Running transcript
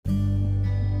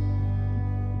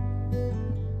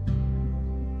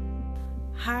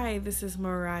Hi, this is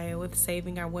Mariah with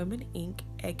Saving Our Women Inc.,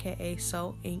 aka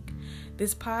Soul Inc.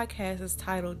 This podcast is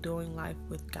titled Doing Life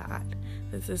with God.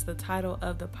 This is the title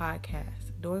of the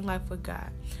podcast, Doing Life with God.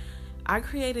 I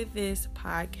created this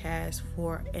podcast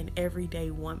for an everyday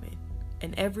woman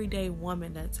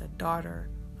that's a daughter,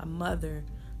 a mother,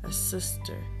 a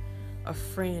sister, a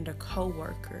friend, a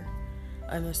co-worker,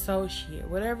 an associate,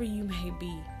 whatever you may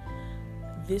be.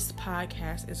 This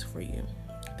podcast is for you.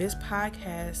 This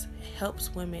podcast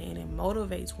helps women and it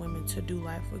motivates women to do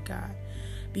life with God.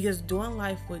 Because doing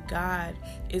life with God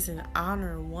is an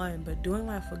honor, one, but doing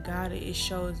life with God, it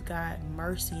shows God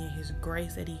mercy and His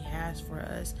grace that He has for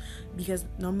us. Because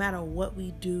no matter what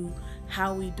we do,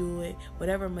 how we do it,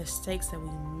 whatever mistakes that we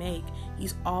make,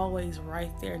 He's always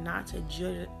right there, not to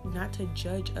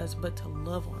judge us, but to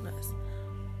love on us.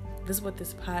 This is what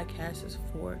this podcast is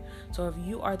for. So if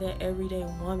you are that everyday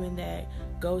woman that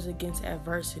goes against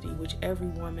adversity, which every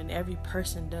woman, every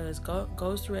person does,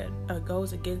 goes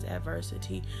against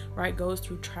adversity, right? Goes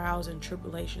through trials and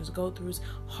tribulations, go through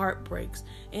heartbreaks,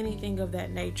 anything of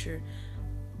that nature.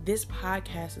 This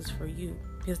podcast is for you.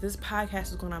 Because this podcast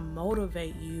is going to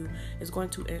motivate you, it's going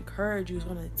to encourage you, it's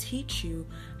going to teach you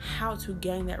how to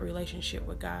gain that relationship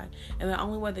with God. And the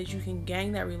only way that you can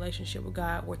gain that relationship with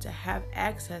God or to have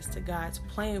access to God's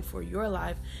plan for your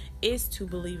life is to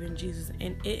believe in Jesus.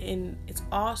 And it's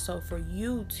also for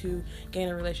you to gain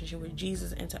a relationship with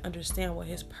Jesus and to understand what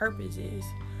His purpose is.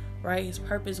 Right? His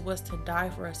purpose was to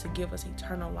die for us, to give us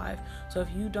eternal life. So if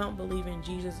you don't believe in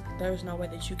Jesus, there's no way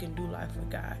that you can do life with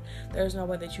God. There's no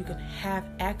way that you can have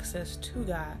access to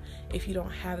God if you don't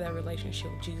have that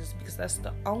relationship with Jesus, because that's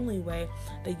the only way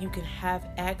that you can have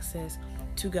access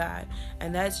to God.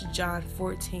 And that's John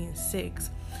 14:6.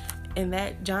 And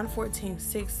that John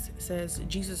 14:6 says,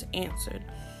 Jesus answered,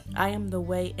 I am the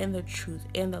way and the truth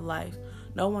and the life.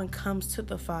 No one comes to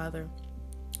the Father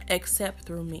except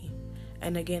through me.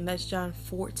 And again, that's John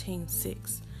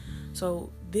 14:6.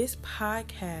 So this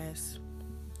podcast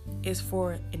is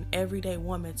for an everyday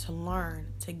woman to learn,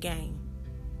 to gain,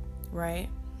 right?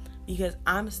 Because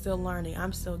I'm still learning,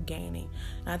 I'm still gaining.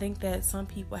 And I think that some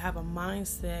people have a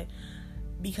mindset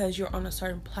because you're on a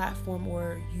certain platform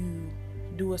or you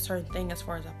do a certain thing as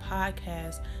far as a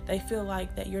podcast, they feel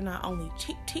like that you're not only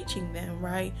teaching them,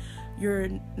 right? You're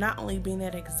not only being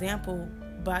that example,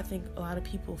 but I think a lot of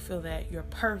people feel that you're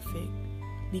perfect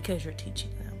because you're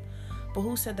teaching them. But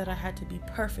who said that I had to be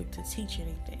perfect to teach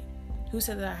anything? Who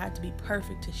said that I had to be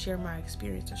perfect to share my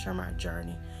experience, to share my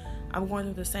journey? I'm going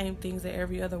through the same things that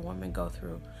every other woman go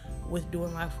through with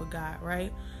doing life with God,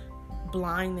 right?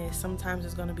 Blindness, sometimes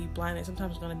it's going to be blindness,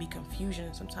 sometimes it's going to be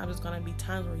confusion, sometimes it's going to be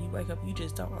times where you wake up, you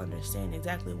just don't understand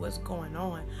exactly what's going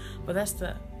on. But that's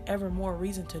the ever more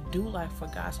reason to do life for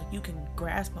God, so you can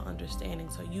grasp an understanding,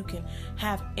 so you can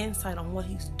have insight on what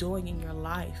He's doing in your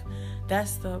life.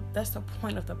 That's the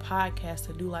point of the podcast,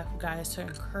 to do life with God, is to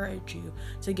encourage you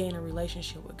to gain a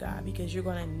relationship with God, because you're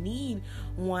going to need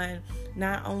one,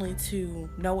 not only to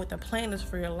know what the plan is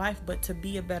for your life, but to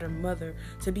be a better mother,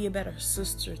 to be a better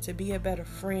sister, to be a better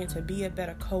friend, to be a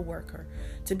better co-worker,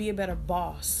 to be a better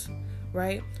boss.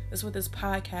 Right? That's what this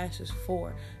podcast is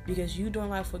for. Because you doing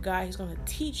life with God, He's going to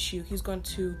teach you. He's going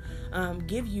to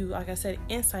give you, like I said,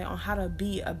 insight on how to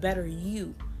be a better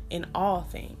you in all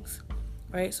things.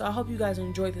 Right? So I hope you guys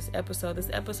enjoyed this episode. This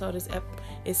episode is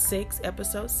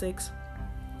episode 6.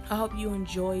 I hope you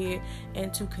enjoy it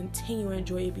and to continue to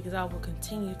enjoy it, because I will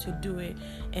continue to do it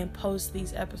and post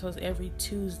these episodes every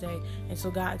Tuesday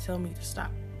until God tells me to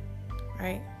stop.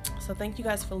 Right? So thank you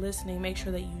guys for listening. Make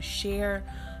sure that you share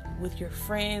with your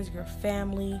friends, your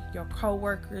family, your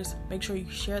co-workers. Make sure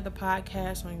you share the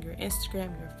podcast on your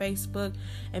Instagram, your Facebook,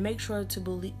 and make sure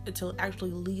to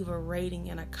actually leave a rating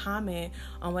and a comment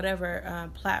on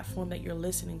whatever platform that you're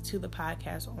listening to the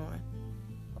podcast on.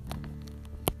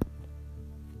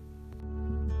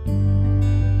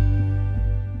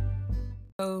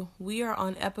 So we are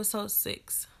on episode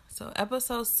 6. So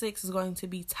episode 6 is going to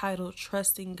be titled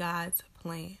Trusting God's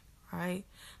Plan, right?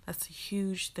 That's a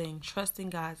huge thing, trusting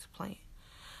God's plan.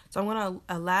 So I'm going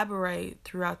to elaborate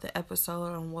throughout the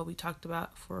episode on what we talked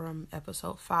about from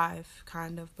episode 5,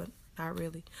 kind of, but not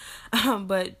really.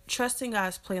 But trusting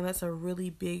God's plan, that's a really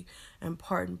big,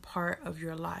 important part of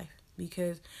your life.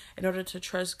 Because in order to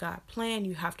trust God's plan,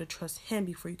 you have to trust Him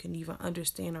before you can even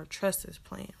understand or trust His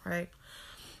plan, right?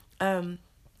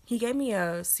 He gave me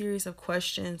a series of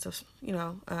questions of,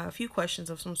 a few questions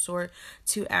of some sort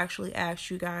to actually ask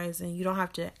you guys, and you don't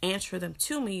have to answer them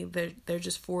to me. They're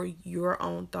just for your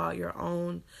own thought,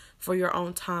 for your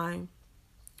own time.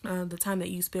 the time that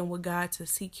you spend with God to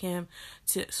seek him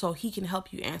so he can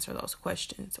help you answer those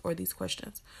questions or these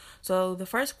questions. So the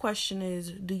first question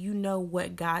is, do you know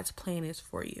what God's plan is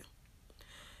for you?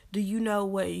 Do you know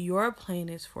what your plan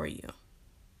is for you?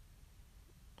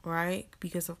 Right?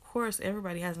 Because of course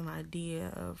everybody has an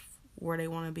idea of where they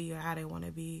want to be or how they want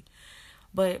to be.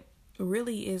 But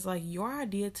really is like your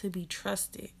idea to be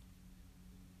trusted.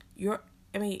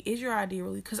 Is your idea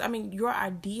really? Because, your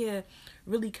idea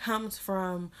really comes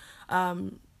from, a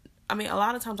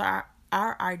lot of times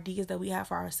our ideas that we have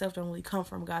for ourselves don't really come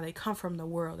from God. They come from the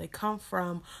world. They come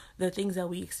from the things that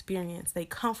we experience. They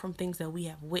come from things that we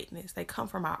have witnessed. They come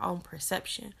from our own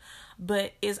perception.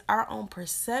 But is our own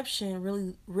perception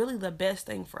really, really the best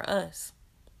thing for us?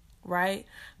 Right?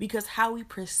 Because how we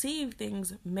perceive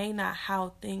things may not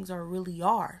how things really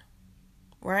are.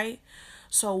 Right?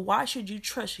 So why should you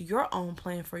trust your own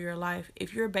plan for your life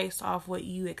if you're based off what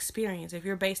you experience, if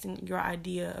you're basing your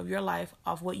idea of your life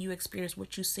off what you experience,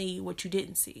 what you see, what you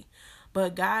didn't see?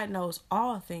 But God knows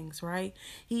all things, right?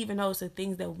 He even knows the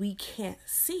things that we can't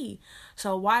see.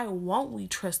 So why won't we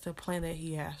trust the plan that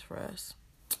he has for us?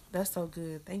 That's so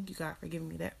good. Thank you, God, for giving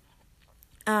me that.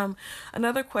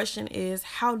 Another question is,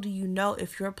 how do you know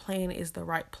if your plan is the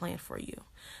right plan for you?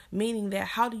 Meaning that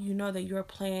how do you know that your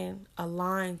plan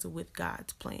aligns with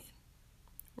God's plan,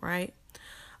 right?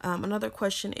 Another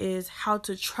question is how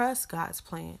to trust God's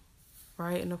plan,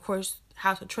 right? And of course,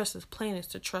 how to trust his plan is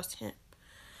to trust him.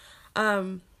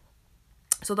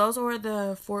 So those were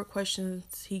the 4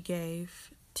 questions he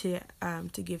gave to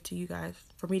give to you guys,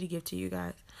 for me to give to you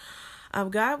guys.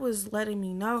 God was letting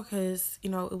me know because, it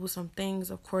was some things,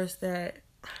 of course, that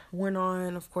went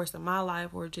on, of course, in my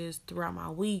life or just throughout my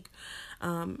week.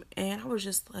 And I was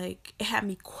just like, it had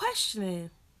me questioning.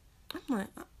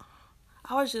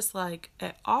 I was just like,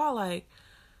 at all, like,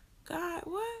 God,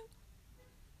 what?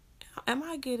 Am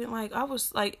I getting, I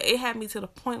was like, it had me to the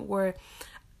point where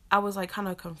I was like kind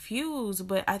of confused.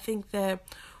 But I think that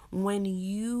when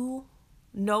you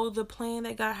know the plan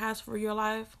that God has for your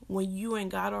life, when you and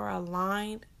God are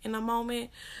aligned in a moment,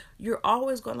 you're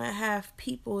always going to have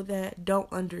people that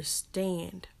don't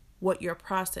understand what your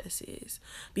process is,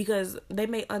 because they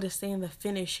may understand the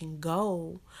finishing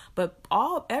goal, but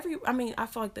I feel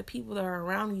like the people that are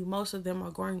around you, most of them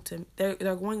are going to, they're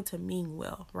going to mean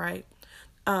well, right?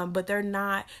 But they're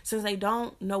not, since they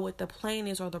don't know what the plan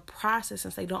is or the process,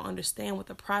 since they don't understand what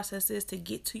the process is to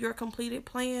get to your completed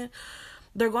plan,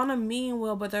 they're going to mean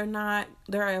well, but their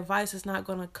advice is not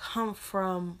going to come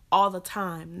from all the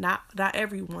time. Not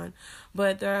everyone,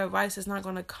 but their advice is not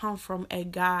going to come from a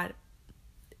God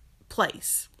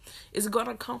place. It's going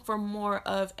to come from more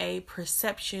of a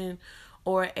perception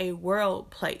or a world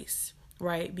place,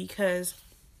 right? Because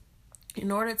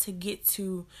in order to get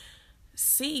to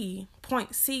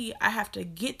point C, I have to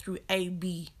get through A,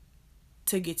 B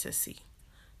to get to C.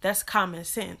 That's common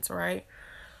sense, right?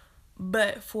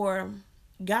 But for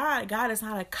God is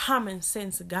not a common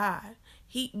sense God.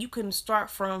 You can start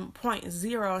from point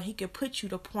 0 and he can put you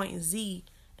to point Z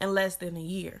in less than a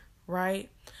year, right?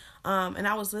 And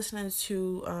I was listening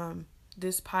to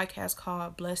this podcast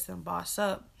called Blessed and Boss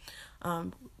Up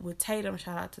with Tatum.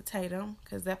 Shout out to Tatum,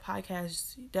 because that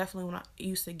podcast definitely when I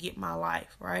used to get my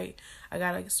life, right? I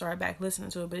gotta start back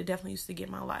listening to it, but it definitely used to get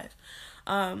my life.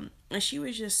 And she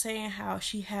was just saying how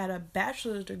she had a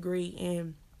bachelor's degree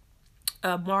in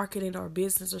marketing or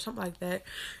business or something like that,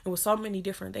 and with so many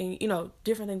different things,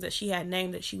 different things that she had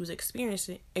named that she was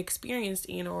experienced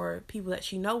in, or people that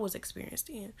she was experienced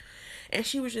in. And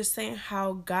she was just saying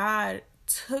how God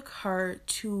took her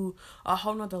to a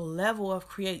whole nother level of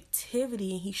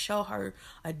creativity, and he showed her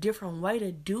a different way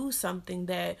to do something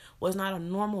that was not a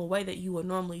normal way that you would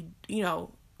normally,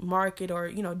 market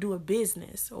or, do a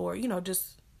business, or,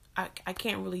 just I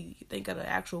can't really think of the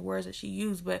actual words that she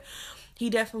used, but he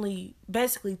definitely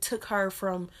basically took her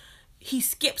from, he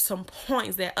skipped some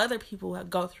points that other people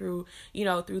go through,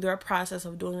 through their process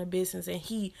of doing a business. And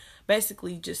he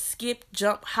basically just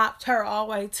hopped her all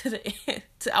the way to the end,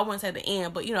 I wouldn't say the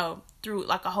end, but, through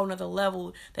like a whole nother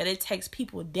level that it takes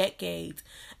people decades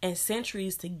and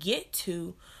centuries to get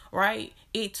to, right?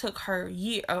 It took her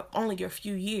only a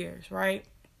few years, right?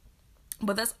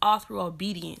 But that's all through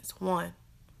obedience, one.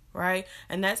 Right?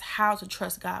 And that's how to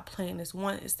trust God's plan.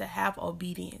 One is to have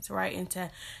obedience, right? And to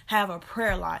have a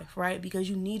prayer life, right? Because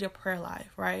you need a prayer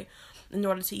life, right? In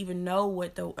order to even know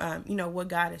what what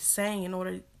God is saying, in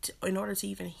order to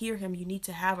even hear him, you need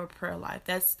to have a prayer life.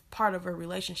 That's part of a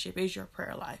relationship, is your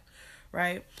prayer life,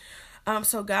 right?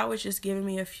 So God was just giving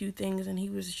me a few things, and he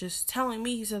was just telling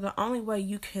me, he said, the only way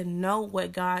you can know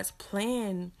what God's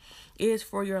plan is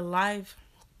for your life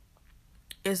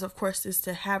is, of course, is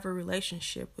to have a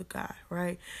relationship with God,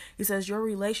 right? He says your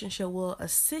relationship will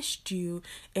assist you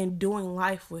in doing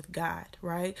life with God,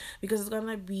 right? Because it's going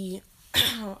to be,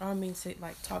 I don't mean to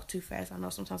like talk too fast. I know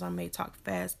sometimes I may talk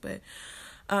fast, but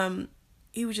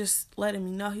he was just letting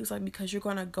me know. He was like, because you're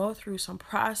going to go through some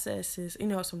processes,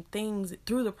 some things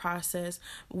through the process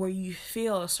where you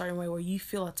feel a certain way, where you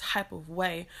feel a type of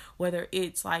way, whether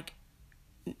it's like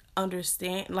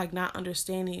not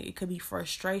understanding. It could be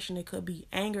frustration, it could be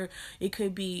anger, it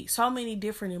could be so many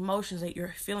different emotions that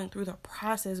you're feeling through the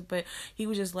process. But he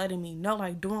was just letting me know,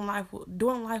 like, doing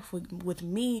life with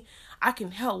me, I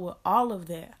can help with all of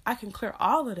that. I can clear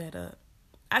all of that up.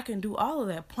 I can do all of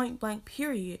that, point blank,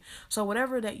 period. So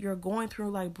whatever that you're going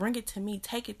through, like, bring it to me,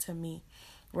 take it to me,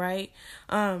 right?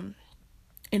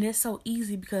 And it's so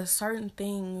easy because certain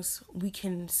things we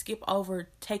can skip over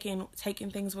taking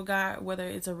things with God, whether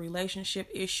it's a relationship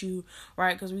issue,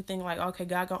 right? Because we think like, okay,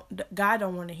 God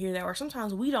don't want to hear that. Or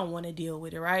sometimes we don't want to deal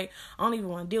with it, right? I don't even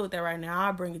want to deal with that right now.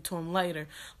 I'll bring it to him later.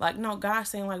 Like, no, God's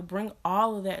saying like, bring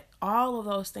all of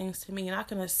those things to me, and I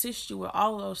can assist you with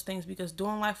all of those things, because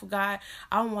doing life with God,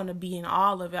 I want to be in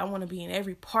all of it. I want to be in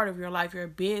every part of your life, your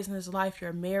business life,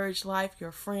 your marriage life,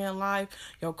 your friend life,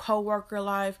 your coworker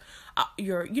life,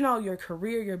 your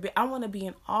career, I want to be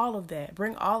in all of that.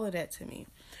 Bring all of that to me.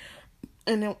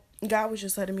 And then God was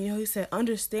just letting me know, he said,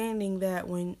 understanding that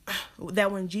when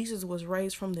Jesus was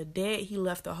raised from the dead, he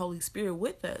left the Holy Spirit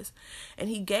with us. And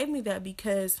he gave me that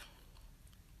because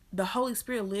the Holy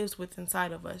Spirit lives within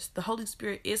inside of us. The Holy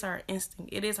Spirit is our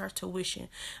instinct. It is our tuition.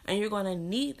 And you're going to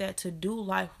need that to do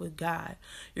life with God.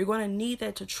 You're going to need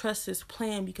that to trust his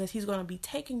plan, because he's going to be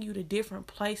taking you to different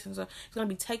places. He's going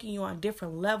to be taking you on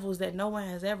different levels that no one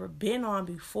has ever been on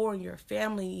before in your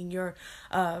family, in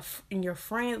your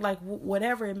friends, like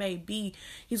whatever it may be.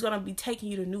 He's going to be taking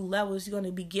you to new levels. He's going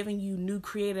to be giving you new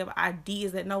creative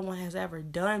ideas that no one has ever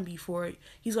done before.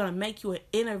 He's going to make you an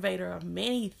innovator of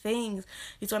many things.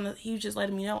 He was just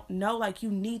letting me know like, you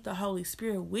need the Holy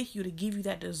Spirit with you to give you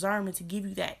that discernment, to give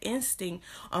you that instinct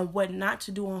on what not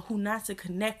to do, on who not to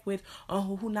connect with,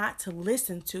 on who not to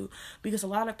listen to. Because a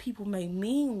lot of people may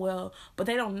mean well, but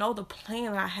they don't know the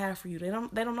plan I have for you. They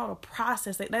don't know the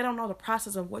process. They don't know the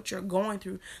process of what you're going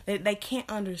through. They can't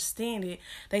understand it.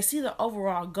 They see the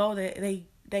overall goal, that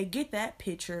they get that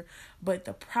picture, but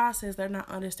the process, they're not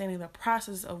understanding the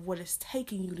process of what it's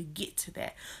taking you to get to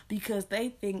that, because they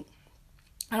think,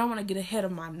 I don't want to get ahead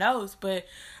of my notes, but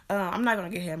I'm not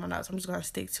going to get ahead of my notes. I'm just going to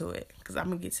stick to it, because I'm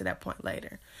going to get to that point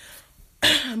later.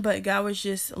 But God was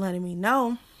just letting me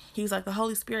know, he was like, the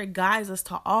Holy Spirit guides us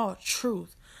to all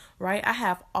truth, right? I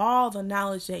have all the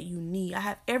knowledge that you need. I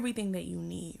have everything that you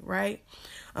need, right?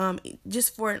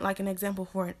 Just for like an example,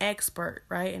 for an expert,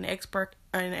 right? An expert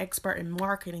in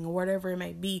marketing or whatever it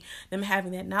may be, them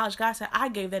having that knowledge. God said, I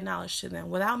gave that knowledge to them.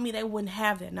 Without me, they wouldn't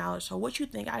have that knowledge. So what you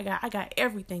think I got? I got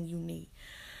everything you need.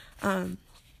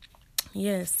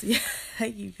 Yes,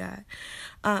 you got.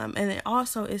 And then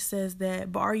also it says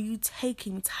that, but are you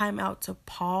taking time out to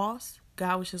pause?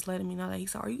 God was just letting me know that. He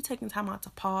said, are you taking time out to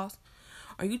pause?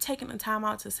 Are you taking the time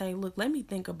out to say, look, let me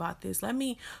think about this. Let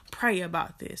me pray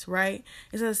about this, right?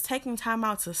 It says taking time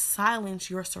out to silence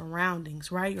your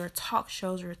surroundings, right? Your talk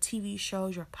shows, your TV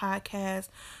shows, your podcasts,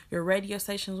 your radio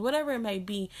stations, whatever it may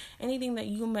be, anything that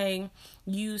you may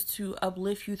use to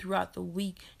uplift you throughout the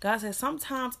week. God says,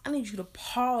 sometimes I need you to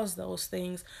pause those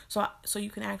things so you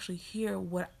can actually hear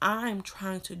what I'm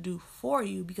trying to do for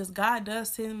you, because God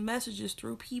does send messages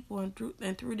through people and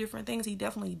through different things. He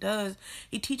definitely does.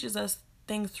 He teaches us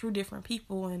things through different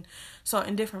people, and so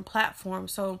in different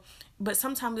platforms. So, but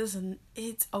sometimes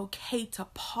it's okay to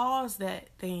pause that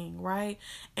thing, right?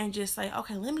 And just say,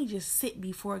 okay, let me just sit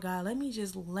before God. Let me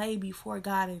just lay before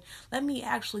God, and let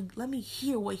me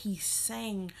hear what he's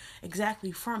saying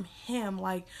exactly from him.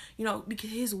 Like, because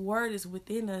his word is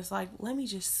within us. Like, let me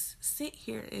just sit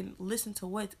here and listen to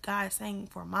what God is saying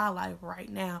for my life right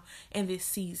now in this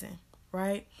season,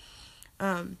 right?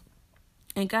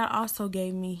 And God also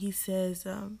gave me, he says,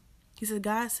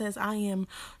 God says, I'm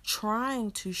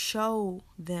trying to show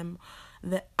them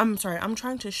I'm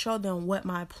trying to show them what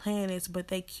my plan is, but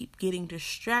they keep getting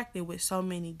distracted with so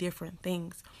many different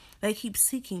things. They keep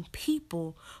seeking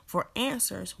people for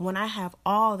answers when I have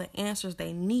all the answers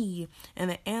they need, and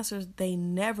the answers they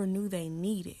never knew they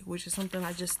needed, which is something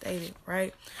I just stated,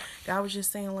 right? God was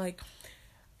just saying, like,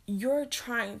 you're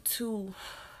trying to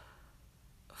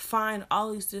find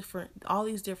all these different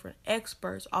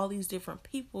experts, all these different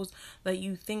peoples that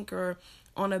you think are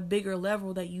on a bigger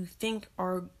level, that you think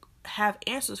have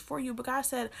answers for you. But God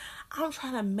said, I'm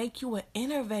trying to make you an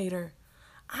innovator.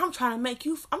 I'm trying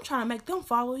to make them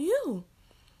follow you.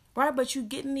 Right, but you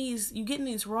getting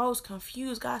these roles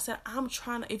confused. God said,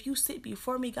 if you sit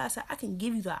before me, God said, I can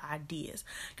give you the ideas.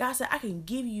 God said, I can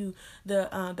give you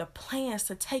the plans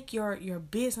to take your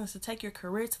business, to take your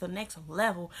career to the next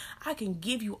level. I can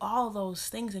give you all those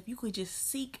things if you could just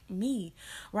seek me,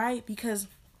 right? Because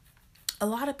a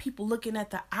lot of people looking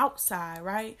at the outside,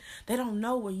 right? They don't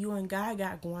know what you and God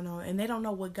got going on, and they don't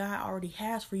know what God already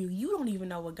has for you. You don't even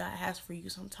know what God has for you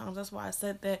sometimes. That's why I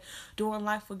said that doing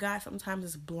life with God sometimes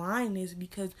is blindness,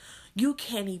 because you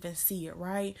can't even see it,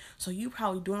 right? So you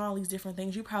probably doing all these different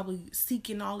things. You probably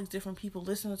seeking all these different people,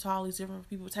 listening to all these different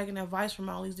people, taking advice from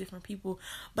all these different people,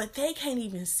 but they can't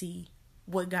even see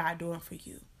what God doing for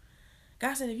you.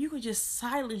 God said, if you could just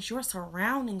silence your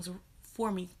surroundings for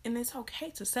me, and it's okay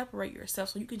to separate yourself,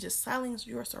 so you can just silence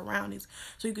your surroundings,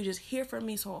 so you can just hear from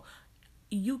me, so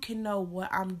you can know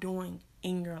what I'm doing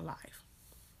in your life,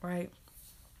 right?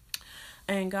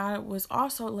 And God was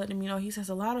also letting me know, he says,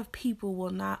 a lot of people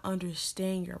will not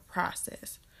understand your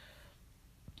process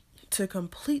to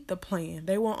complete the plan.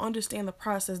 They won't understand the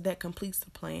process that completes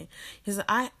the plan. He says,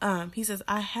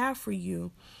 I have for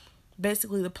you,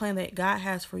 basically the plan that God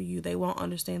has for you. They won't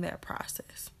understand that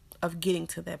process of getting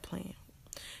to that plan.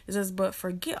 It says, but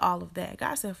forget all of that.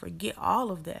 God said, forget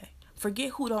all of that.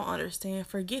 Forget who don't understand.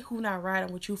 Forget who not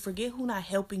riding with you. Forget who not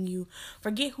helping you.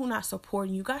 Forget who not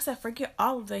supporting you. God said, forget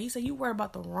all of that. He said, you worry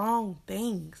about the wrong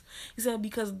things. He said,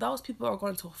 because those people are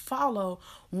going to follow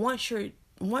once you're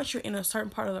in a certain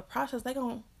part of the process. They're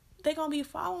gonna be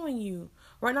following you.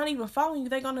 Right? Not even following you.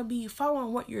 They're gonna be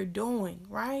following what you're doing.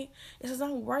 Right? It says,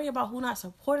 don't worry about who not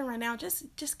supporting right now.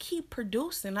 Just keep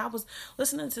producing. I was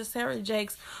listening to Sarah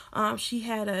Jakes. She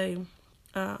had a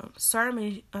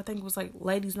sermon. I think it was like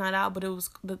Ladies Night Out, but it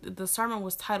was the sermon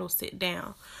was titled "Sit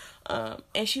Down,"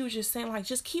 and she was just saying, like,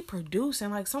 just keep producing.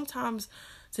 Like, sometimes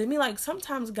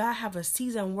God have a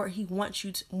season where he wants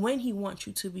you to, when he wants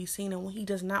you to be seen, and when he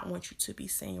does not want you to be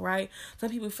seen, right? Some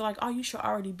people feel like, oh, you should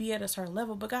already be at a certain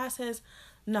level, but God says,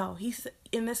 no.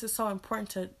 And this is so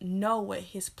important to know what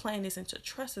his plan is and to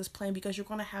trust his plan, because you're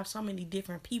going to have so many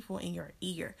different people in your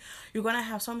ear. You're going to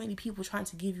have so many people trying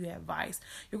to give you advice.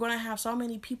 You're going to have so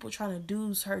many people trying to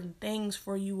do certain things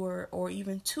for you or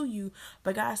even to you.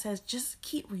 But God says, just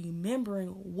keep remembering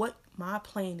what my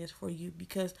plan is for you,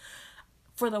 because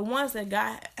for the ones that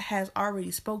God has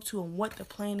already spoke to and what the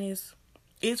plan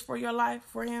is for your life,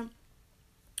 for him,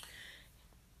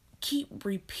 keep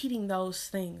repeating those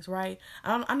things, right?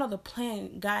 I know the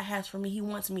plan God has for me. He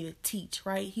wants me to teach,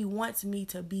 right? He wants me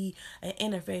to be an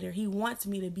innovator. He wants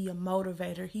me to be a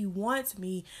motivator. He wants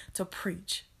me to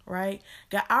preach, right?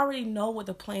 God, I already know what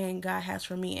the plan God has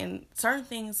for me, and certain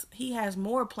things he has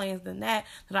more plans than that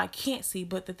I can't see.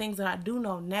 But the things that I do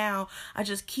know now, I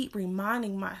just keep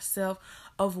reminding myself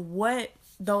of what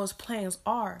those plans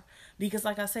are. Because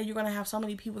like I said, you're going to have so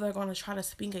many people that are going to try to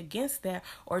speak against that,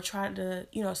 or try to,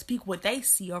 speak what they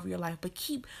see over your life. But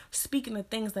keep speaking the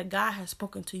things that God has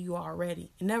spoken to you already.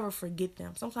 And never forget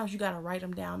them. Sometimes you got to write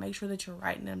them down. Make sure that you're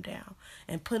writing them down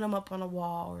and put them up on a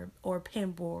wall or a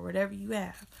pinboard, whatever you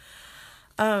have.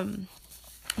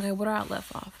 Okay, what I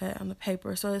left off at on the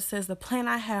paper. So it says, the plan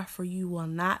I have for you will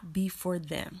not be for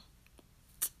them.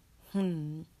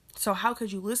 So how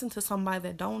could you listen to somebody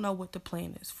that don't know what the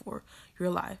plan is for your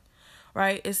life?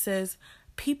 Right? It says,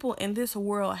 people in this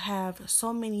world have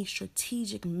so many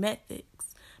strategic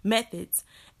methods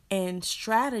and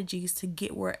strategies to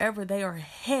get wherever they are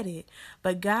headed.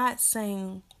 But God's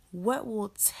saying, what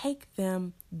will take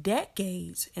them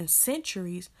decades and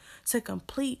centuries to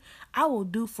complete, I will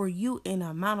do for you in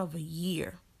an amount of a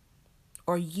year.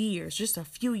 Or years, just a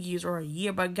few years or a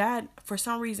year. But God, for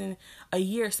some reason, a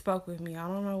year spoke with me. I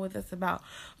don't know what that's about.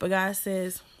 But God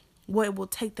says, what it will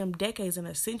take them decades and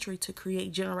a century to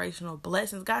create generational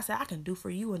blessings, God said, I can do for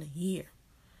you in a year.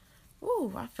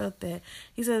 Ooh, I felt that.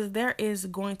 He says, there is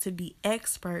going to be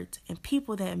experts and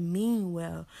people that mean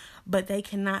well, but they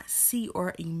cannot see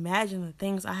or imagine the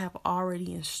things I have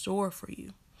already in store for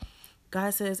you.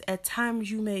 God says, at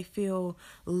times you may feel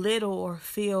little or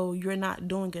feel you're not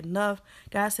doing enough.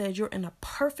 God says, you're in a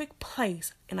perfect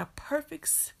place, in a perfect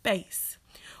space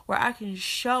where I can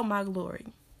show my glory.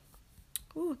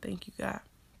 Ooh, thank you, God.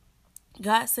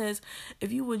 God says,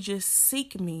 if you would just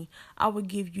seek me, I will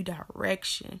give you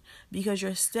direction, because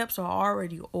your steps are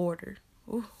already ordered.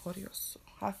 Ooh,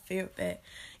 I feel that.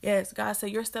 Yes, God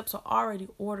said your steps are already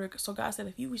ordered. So God said,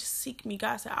 if you would seek me,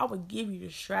 God said, I would give you the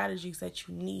strategies that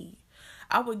you need.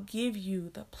 I would give you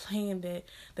the plan that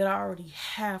I already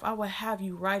have. I would have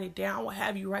you write it down. I would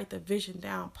have you write the vision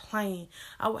down plain.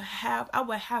 I would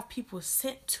have people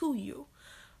sent to you.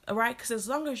 All right? Because as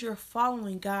long as you're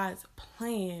following God's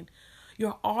plan,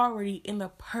 you're already in the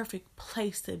perfect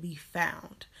place to be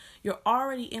found. You're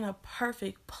already in a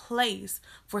perfect place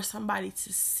for somebody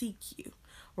to seek you,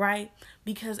 right?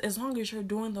 Because as long as you're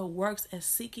doing the works and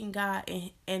seeking God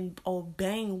and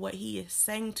obeying what he is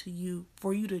saying to you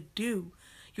for you to do,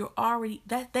 you're already,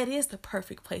 that is the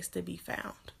perfect place to be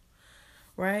found,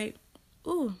 right?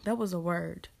 Ooh, that was a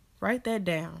word. Write that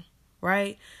down,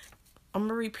 right? I'm going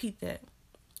to repeat that.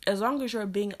 As long as you're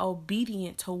being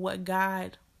obedient to what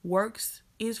God works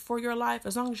is for your life,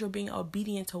 as long as you're being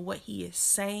obedient to what he is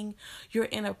saying, you're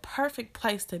in a perfect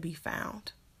place to be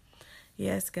found.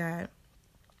 Yes, God.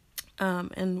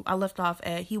 And I left off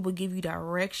at, he will give you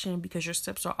direction because your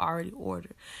steps are already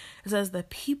ordered. It says, the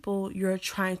people you're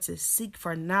trying to seek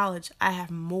for knowledge, I have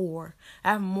more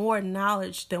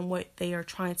knowledge than what they are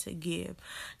trying to give.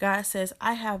 God says,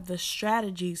 I have the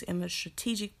strategies and the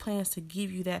strategic plans to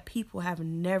give you that people have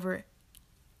never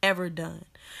ever done.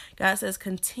 God says,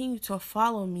 continue to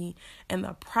follow me in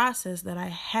the process that I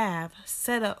have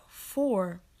set up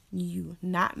for you,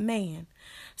 not man.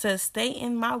 Says, stay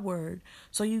in my word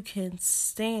so you can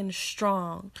stand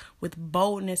strong with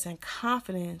boldness and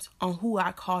confidence on who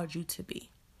I called you to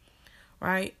be.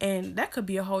 Right? And that could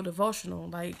be a whole devotional.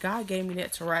 Like, God gave me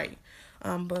that to write.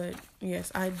 But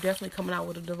yes, I'm definitely coming out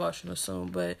with a devotional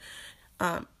soon. But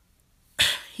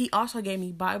he also gave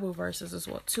me Bible verses as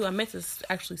well too. I meant to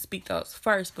actually speak those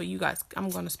first, but you guys, I'm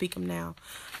going to speak them now.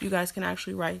 You guys can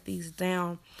actually write these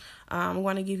down. I'm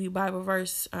going to give you Bible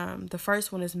verse. The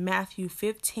first one is Matthew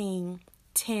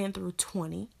 15:10 through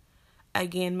 20.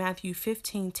 Again, Matthew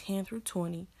 15:10 through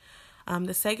 20.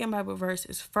 The second Bible verse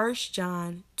is 1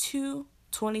 John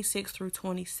 2:26 through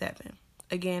 27.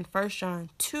 Again, 1 John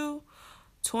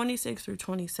 2:26 through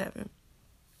 27.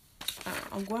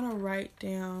 I'm going to write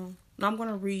down. I'm going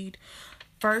to read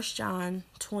 1 John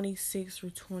 26 through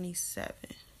 27.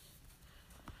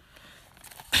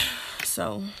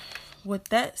 So, what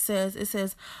that says, it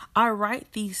says, I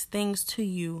write these things to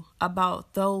you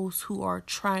about those who are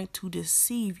trying to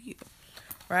deceive you.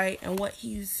 Right? And what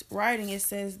he's writing, it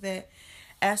says that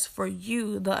as for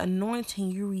you, the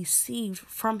anointing you received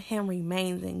from him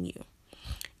remains in you.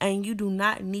 And you do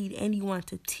not need anyone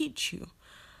to teach you.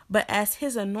 But as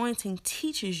his anointing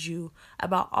teaches you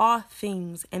about all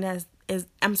things, and as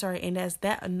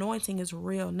that anointing is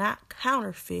real, not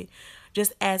counterfeit,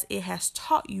 just as it has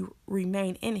taught you,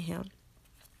 remain in him.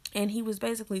 And he was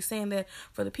basically saying that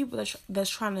for the people that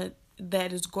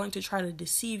is going to try to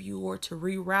deceive you or to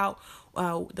reroute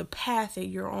the path that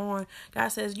you're on, God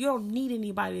says you don't need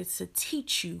anybody to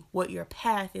teach you what your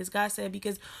path is. God said,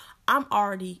 because I'm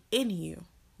already in you.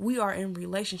 We are in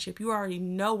relationship. You already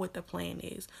know what the plan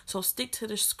is. So stick to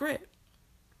the script.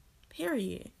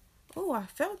 Period. Oh, I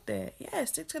felt that. Yeah,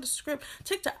 stick to the script.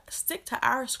 Stick to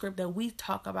our script that we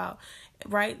talk about,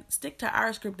 right? Stick to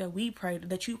our script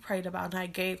that you prayed about and I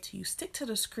gave to you. Stick to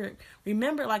the script.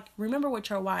 Remember what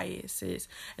your why is, sis.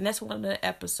 And that's one of the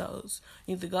episodes.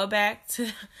 You need to go back to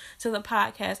the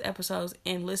podcast episodes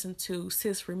and listen to,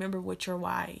 sis, remember what your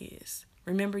why is.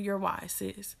 Remember your why,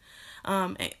 sis.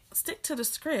 And stick to the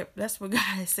script. That's what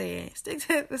God is saying. Stick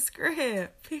to the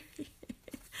script.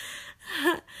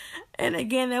 And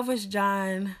again, that was 1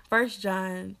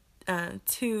 John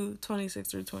 2:26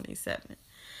 through 27.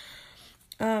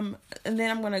 And then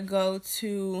I'm going to go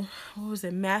to,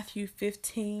 Matthew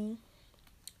 15:10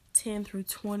 through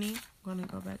 20. I'm going to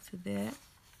go back to that.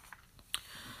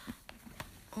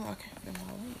 Oh, I can't feel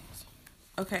my legs.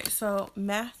 Okay, so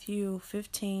Matthew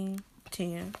 15:10.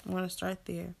 I'm going to start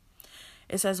there.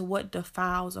 It says, what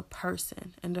defiles a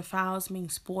person? And defiles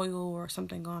means spoil or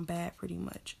something gone bad, pretty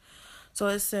much. So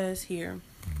it says here,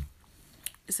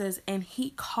 and he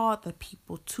called the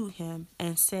people to him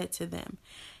and said to them,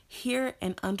 hear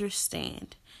and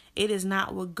understand. It is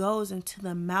not what goes into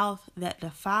the mouth that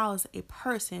defiles a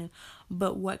person,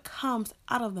 but what comes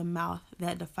out of the mouth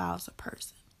that defiles a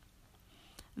person.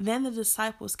 Then the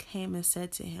disciples came and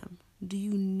said to him, do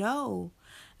you know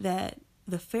that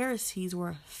the Pharisees were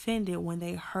offended when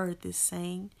they heard this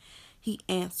saying? He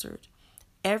answered,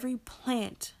 every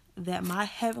plant that my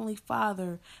heavenly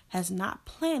Father has not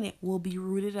planted will be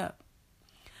rooted up.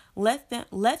 Let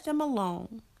them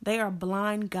alone. They are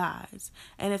blind guides.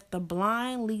 And if the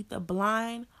blind lead the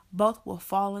blind, both will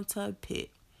fall into a pit.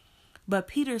 But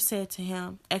Peter said to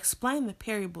him, explain the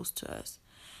parables to us.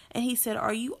 And he said,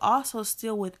 are you also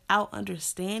still without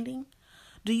understanding?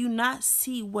 Do you not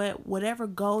see whatever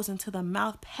goes into the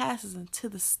mouth passes into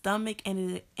the stomach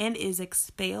and is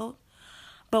expelled?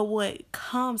 But what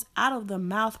comes out of the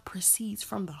mouth proceeds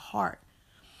from the heart.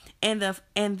 And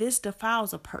this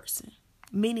defiles a person.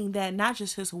 Meaning that not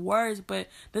just his words, but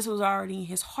this was already in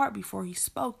his heart before he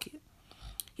spoke it.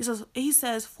 He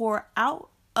says, for out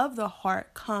of the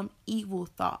heart come evil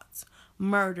thoughts,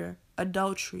 murder,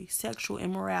 adultery, sexual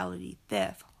immorality,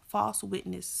 theft, false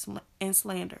witness, and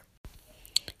slander.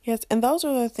 Yes, and those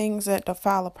are the things that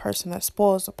defile a person, that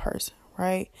spoils a person,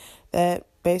 right? That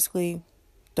basically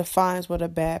defines what a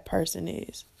bad person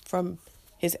is from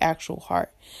his actual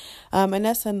heart. And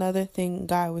that's another thing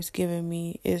God was giving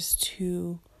me, is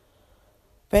to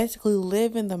basically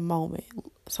live in the moment.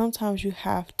 Sometimes you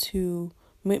have to,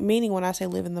 meaning when I say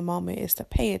live in the moment, is to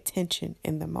pay attention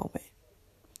in the moment.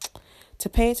 To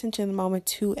pay attention in the moment,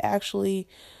 to actually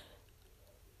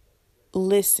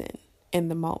listen in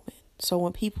the moment. So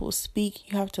when people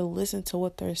speak, you have to listen to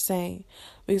what they're saying,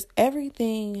 because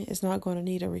everything is not going to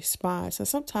need a response. And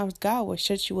sometimes God will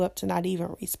shut you up to not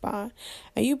even respond.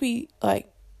 And you be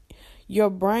like, your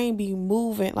brain be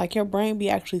moving, like your brain be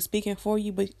actually speaking for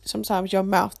you, but sometimes your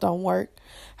mouth don't work.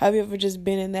 Have you ever just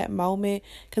been in that moment?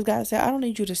 Because God said, I don't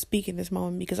need you to speak in this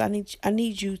moment, because I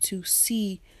need you to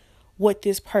see what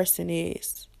this person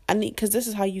is. Because this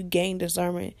is how you gain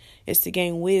discernment, is to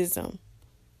gain wisdom.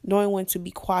 Knowing when to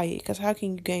be quiet, because how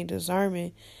can you gain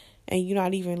discernment and you're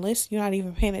not even listening, you're not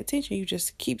even paying attention, you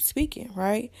just keep speaking,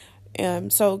 right?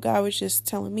 So God was just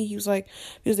telling me, he was like,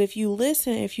 because if you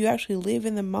listen, if you actually live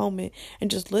in the moment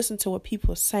and just listen to what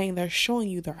people are saying, they're showing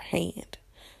you their hand.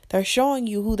 They're showing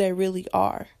you who they really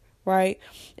are, right?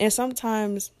 And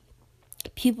sometimes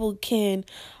people can,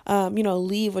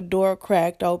 leave a door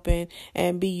cracked open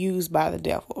and be used by the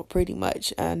devil, pretty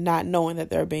much, not knowing that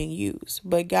they're being used.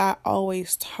 But God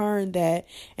always turned that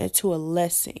into a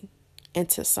blessing,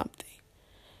 into something.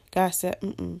 God said,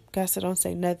 don't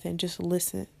say nothing. Just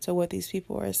listen to what these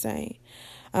people are saying.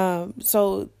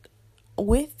 So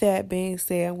with that being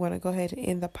said, I'm going to go ahead and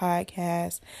end the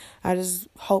podcast. I just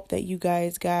hope that you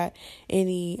guys got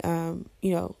any,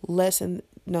 lesson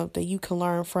that you can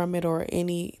learn from it, or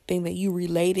anything that you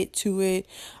related to it.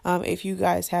 If you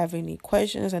guys have any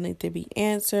questions that need to be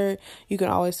answered, you can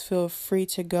always feel free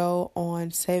to go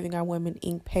on Saving Our Women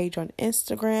Inc. page on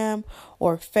Instagram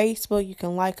or Facebook. You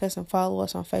can like us and follow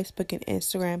us on Facebook and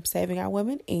Instagram, Saving Our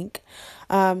Women Inc.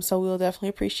 So we'll definitely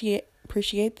appreciate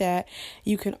that.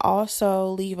 You can also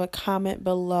leave a comment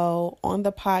below on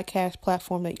the podcast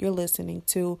platform that you're listening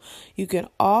to. You can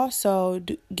also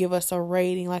give us a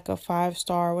rating, like a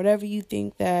 5-star, whatever you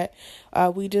think that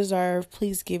we deserve.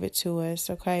 Please give it to us.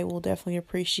 Okay, we'll definitely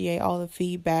appreciate all the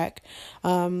feedback,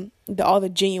 all the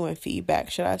genuine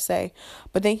feedback, should I say.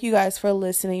 But thank you guys for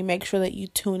listening. Make sure that you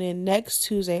tune in next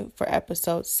Tuesday for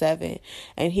episode 7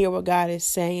 and hear what God is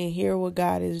saying, hear what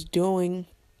God is doing.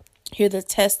 Hear the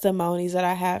testimonies that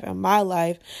I have in my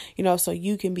life, so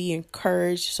you can be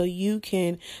encouraged, so you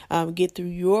can get through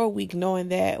your week knowing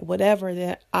that whatever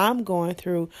that I'm going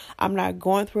through, I'm not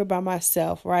going through it by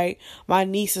myself, right? My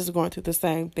niece is going through the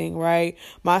same thing, right?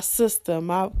 My sister,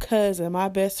 my cousin, my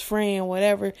best friend,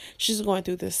 whatever, she's going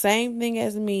through the same thing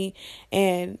as me.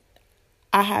 And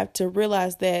I have to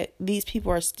realize that these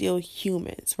people are still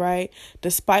humans, right?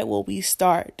 Despite what we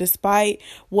start, despite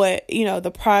what,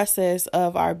 the process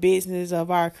of our business, of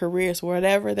our careers,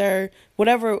 whatever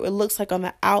it looks like on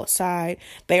the outside,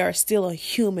 they are still a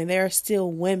human. They are still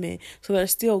women. So they're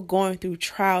still going through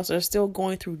trials. They're still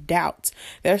going through doubts.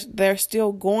 They're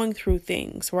still going through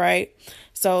things, right?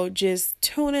 So just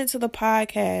tune into the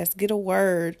podcast, get a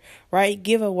word, right?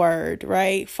 Give a word,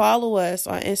 right? Follow us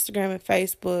on Instagram and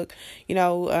Facebook,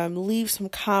 leave some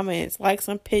comments, like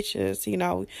some pictures,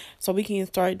 so we can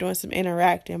start doing some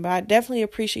interacting. But I definitely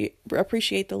appreciate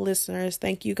the listeners.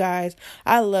 Thank you guys.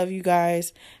 I love you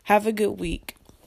guys. Have a good week.